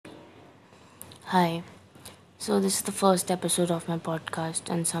Hi. So this is the first episode of my podcast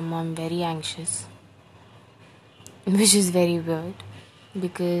and somehow I'm very anxious, which is very weird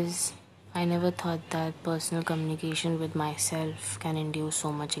because I never thought that personal communication with myself can induce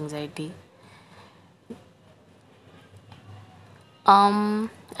so much anxiety. I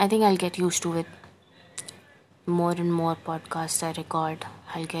think I'll get used to it. More and more podcasts I record,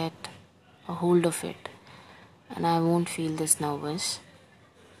 I'll get a hold of it and I won't feel this nervous.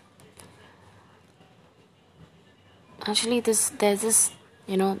 Actually, there's this,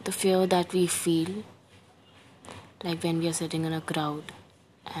 the fear that we feel like when we are sitting in a crowd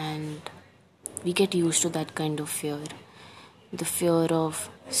and we get used to that kind of fear, the fear of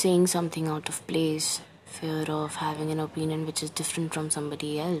saying something out of place, fear of having an opinion which is different from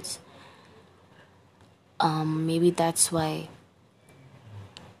somebody else. Maybe that's why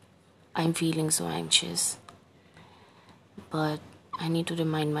I'm feeling so anxious, but I need to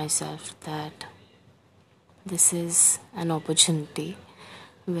remind myself that this is an opportunity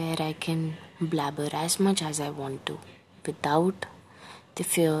where I can blabber as much as I want to without the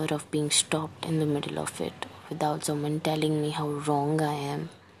fear of being stopped in the middle of it, without someone telling me how wrong I am.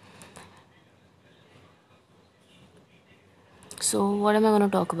 So, what am I going to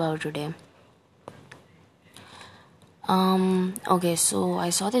talk about today? Okay, so I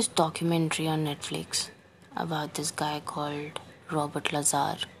saw this documentary on Netflix about this guy called Robert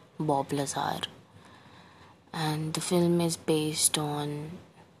Lazar, Bob Lazar, and the film is based on,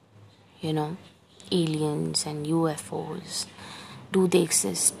 you know, aliens and UFOs. Do they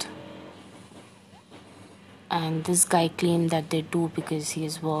exist? And this guy claimed that they do because he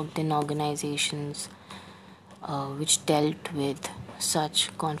has worked in organizations which dealt with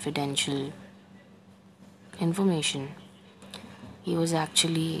such confidential information. He was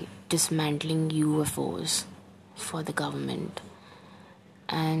actually dismantling UFOs for the government.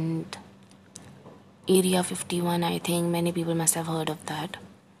 And Area 51, I think many people must have heard of that.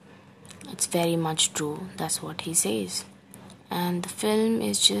 It's very much true. That's what he says. And the film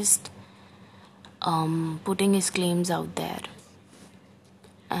is just putting his claims out there.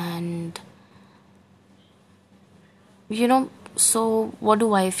 And so what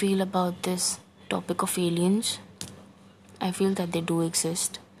do I feel about this topic of aliens? I feel that they do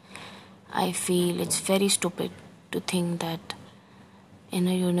exist. I feel it's very stupid to think that in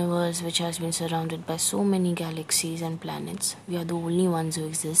a universe which has been surrounded by so many galaxies and planets, we are the only ones who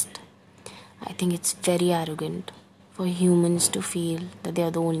exist. I think it's very arrogant for humans to feel that they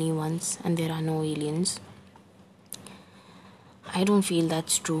are the only ones and there are no aliens. I don't feel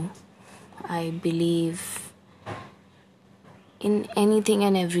that's true. I believe in anything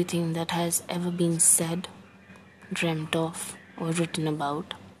and everything that has ever been said, dreamt of, or written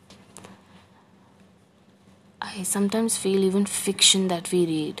about. I sometimes feel even fiction that we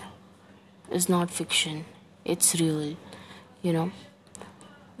read is not fiction, it's real. You know,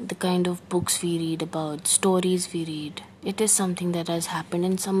 the kind of books we read about, stories we read, it is something that has happened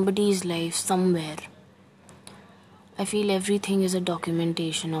in somebody's life somewhere. I feel everything is a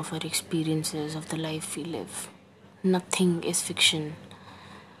documentation of our experiences of the life we live. Nothing is fiction.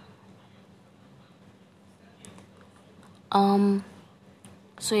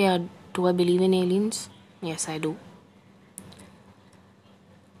 So yeah, do I believe in aliens? Yes, I do.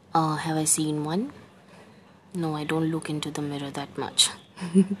 Have I seen one? No, I don't look into the mirror that much.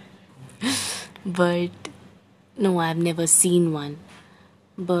 But no, I've never seen one.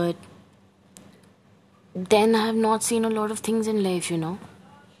 But then I have not seen a lot of things in life.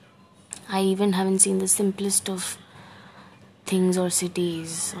 I even haven't seen the simplest of things or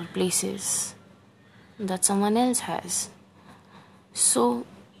cities or places that someone else has. So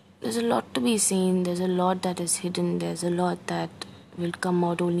there's a lot to be seen, there's a lot that is hidden, there's a lot that will come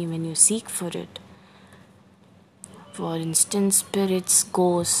out only when you seek for it. For instance, spirits,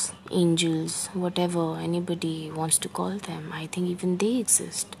 ghosts, angels, whatever anybody wants to call them, I think even they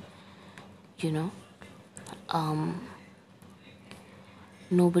exist. You know,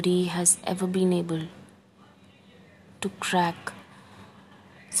 nobody has ever been able to crack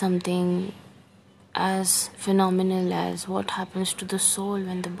something as phenomenal as what happens to the soul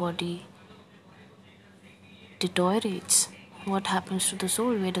when the body deteriorates. What happens to the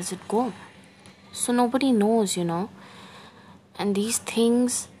soul? Where does it go? So nobody knows. And these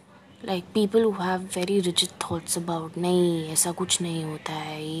things, like people who have very rigid thoughts about नहीं ऐसा कुछ नहीं होता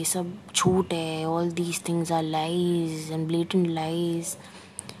है, ये सब झूठ है, all these things are lies and blatant lies.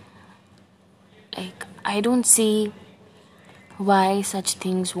 Like, I don't see why such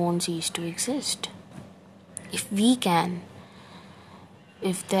things won't cease to exist. If we can,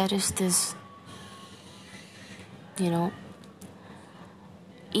 if there is this,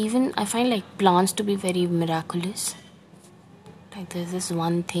 even I find like plants to be very miraculous. Like there's this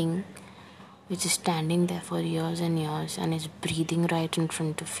one thing which is standing there for years and years and is breathing right in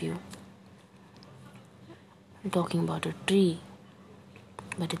front of you. I'm talking about a tree,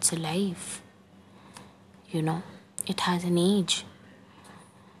 but it's alive. It has an age.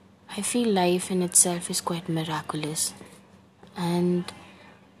 I feel life in itself is quite miraculous. And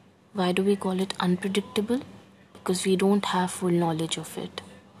why do we call it unpredictable? Because we don't have full knowledge of it.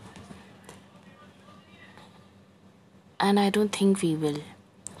 And I don't think we will.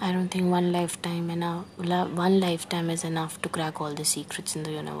 I don't think one lifetime is enough to crack all the secrets in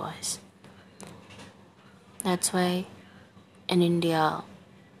the universe. That's why in India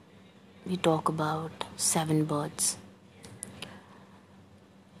we talk about 7 births.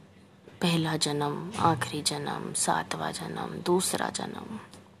 पहला जन्म, आखिरी जन्म, 7वां जन्म, दूसरा जन्म.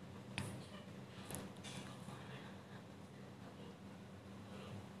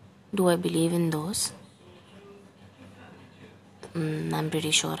 Do I believe in those? I'm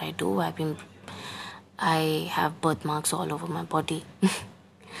pretty sure I do. I have birthmarks all over my body,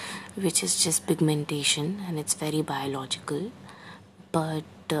 which is just pigmentation, and it's very biological. But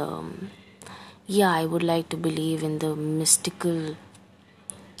yeah, I would like to believe in the mystical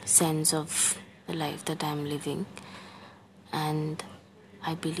sense of the life that I'm living, and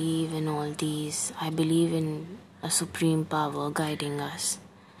I believe in all these. I believe in a supreme power guiding us.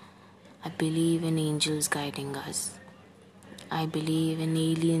 I believe in angels guiding us. I believe in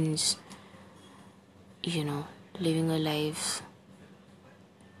aliens, living a life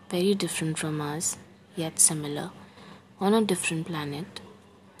very different from us, yet similar, on a different planet.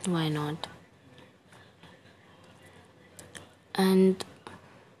 Why not? And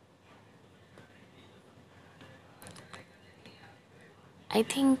I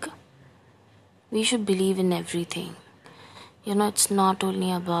think we should believe in everything. It's not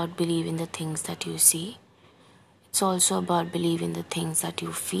only about believing the things that you see. It's also about believing the things that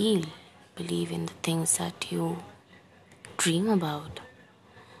you feel, believing the things that you dream about.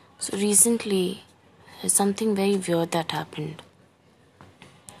 So recently, there's something very weird that happened.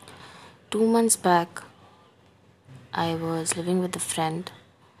 2 months back, I was living with a friend,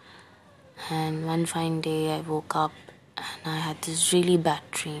 and one fine day I woke up and I had this really bad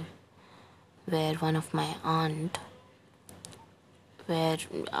dream where one of my aunt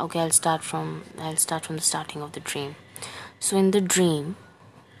I'll start from the starting of the dream. So in the dream,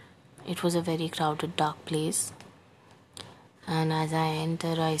 it was a very crowded, dark place, and as I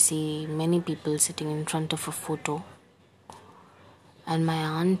enter, I see many people sitting in front of a photo, and my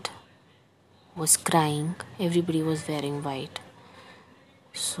aunt was crying. Everybody was wearing white.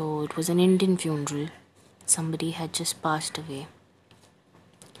 So it was an Indian funeral. Somebody had just passed away.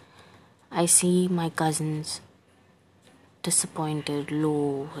 I see my cousins disappointed,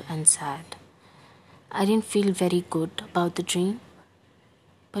 low, and sad. I didn't feel very good about the dream,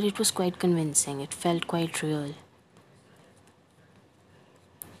 but it was quite convincing. It felt quite real.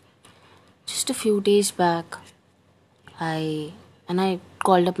 Just a few days back, I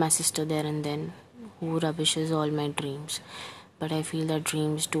called up my sister there and then, who rubbishes all my dreams. But I feel that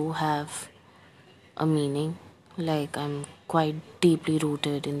dreams do have a meaning. Like, I'm quite deeply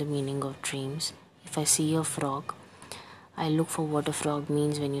rooted in the meaning of dreams. If I see a frog, I look for what a frog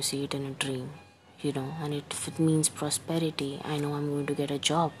means when you see it in a dream, and if it means prosperity, I know I'm going to get a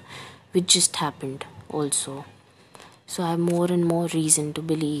job, which just happened also. So I have more and more reason to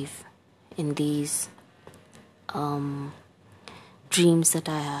believe in these dreams that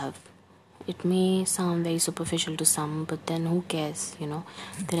I have. It may sound very superficial to some, but then who cares,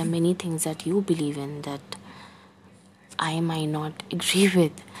 There are many things that you believe in that I might not agree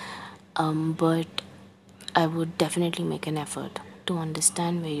with, but I would definitely make an effort to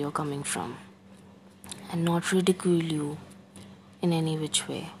understand where you're coming from and not ridicule you in any which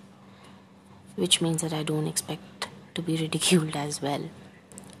way, which means that I don't expect to be ridiculed as well.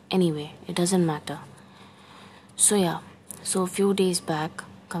 Anyway, it doesn't matter. So a few days back,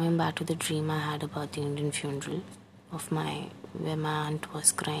 coming back to the dream I had about the Indian funeral where my aunt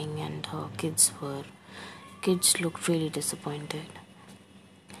was crying and her kids looked really disappointed.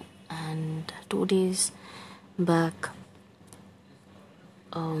 And 2 days back,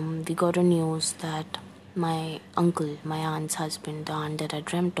 we got a news that my uncle, my aunt's husband, the aunt that I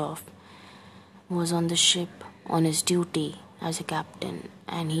dreamt of, was on the ship on his duty as a captain,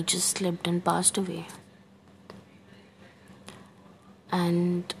 and he just slipped and passed away.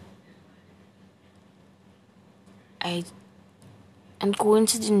 And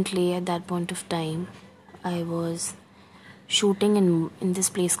coincidentally at that point of time, I was shooting in this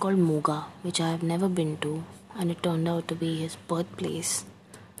place called Moga, which I have never been to, and it turned out to be his birthplace.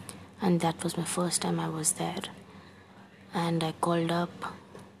 And that was my first time I was there. And I called up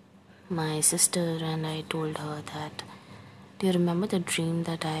my sister and I told her that, do you remember the dream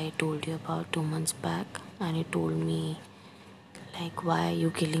that I told you about 2 months back? And you told me, like, why are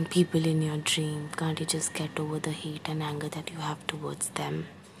you killing people in your dream? Can't you just get over the hate and anger that you have towards them?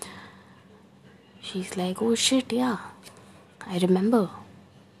 She's like, oh shit, yeah, I remember.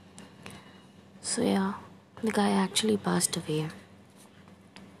 So yeah, the guy actually passed away.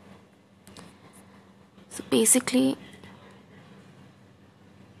 So basically,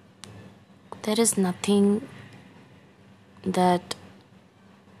 there is nothing that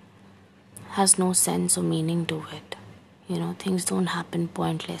has no sense or meaning to it. Things don't happen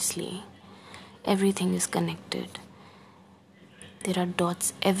pointlessly. Everything is connected. There are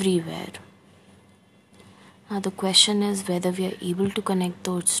dots everywhere. Now the question is whether we are able to connect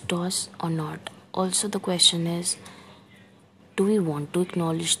those dots or not. Also the question is, do we want to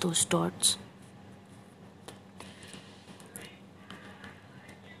acknowledge those dots?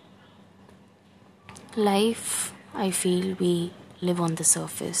 Life, I feel we live on the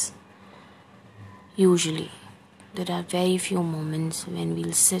surface. Usually, there are very few moments when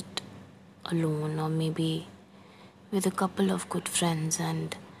we'll sit alone or maybe with a couple of good friends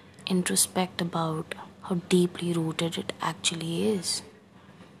and introspect about how deeply rooted it actually is.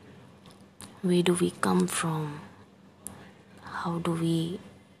 Where do we come from? What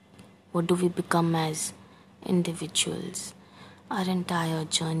do we become as individuals? Our entire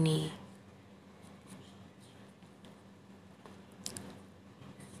journey.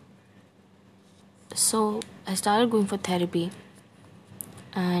 So I started going for therapy,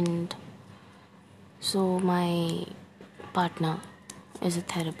 and so my partner is a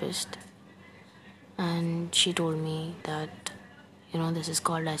therapist, and she told me that this is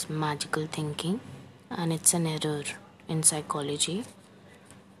called as magical thinking, and it's an error in psychology.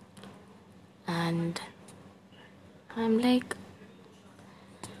 And I'm like,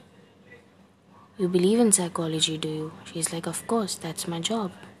 you believe in psychology, do you? She's like, of course, that's my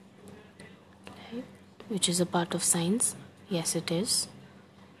job. Which is a part of science. Yes, it is.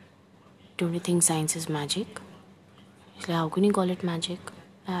 Don't you think science is magic? She's like, how can you call it magic?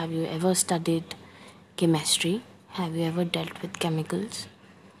 Have you ever studied chemistry? Have you ever dealt with chemicals?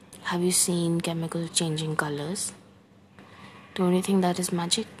 Have you seen chemicals changing colors? Don't you think that is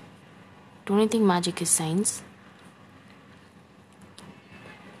magic? Don't you think magic is science?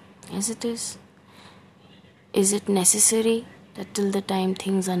 Yes, it is. Is it necessary that till the time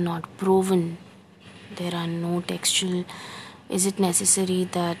things are not proven, there are no textual? Is it necessary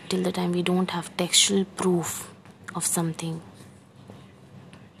that till the time we don't have textual proof of something,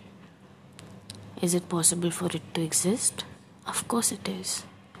 is it possible for it to exist? Of course it is.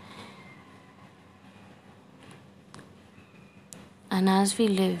 And as we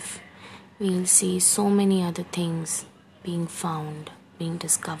live, we'll see so many other things being found, being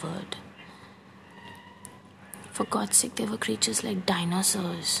discovered. For God's sake, there were creatures like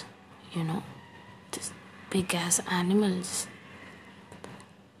dinosaurs, these big ass animals.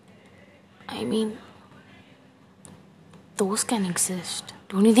 I mean, those can exist.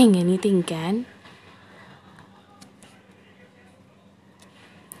 Don't you think anything can?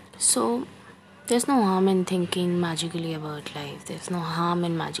 So, there's no harm in thinking magically about life. There's no harm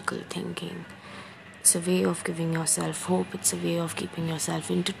in magical thinking. It's a way of giving yourself hope. It's a way of keeping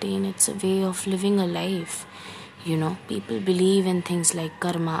yourself entertained. It's a way of living a life. People believe in things like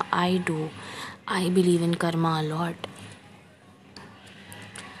karma. I do. I believe in karma a lot.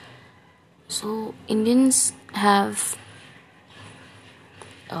 So Indians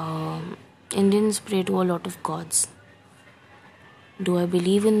pray to a lot of gods. Do I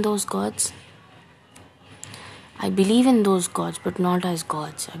believe in those gods? I believe in those gods, but not as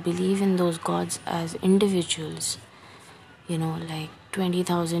gods. I believe in those gods as individuals. Like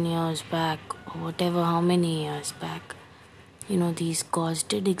 20,000 years back, or whatever, how many years back, these gods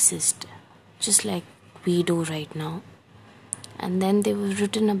did exist, just like we do right now. And then they were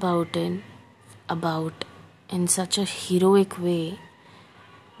written about in such a heroic way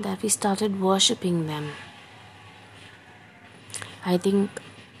that we started worshipping them. I think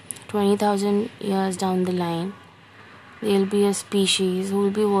 20,000 years down the line, there'll be a species who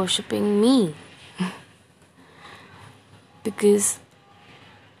will be worshipping me. Because,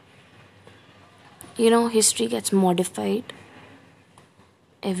 history gets modified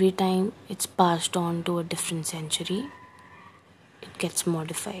every time it's passed on to a different century. It gets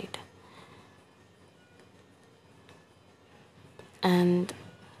modified. And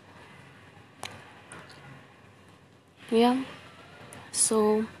yeah,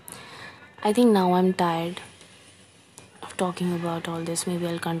 so I think now I'm tired of talking about all this. Maybe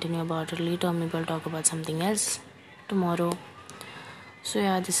I'll continue about it later. Maybe I'll talk about something else tomorrow. So,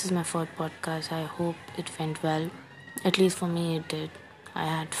 yeah, this is my fourth podcast. I hope it went well. At least for me, it did. I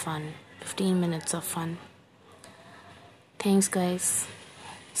had fun. 15 minutes of fun. Thanks, guys.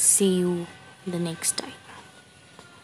 See you the next time.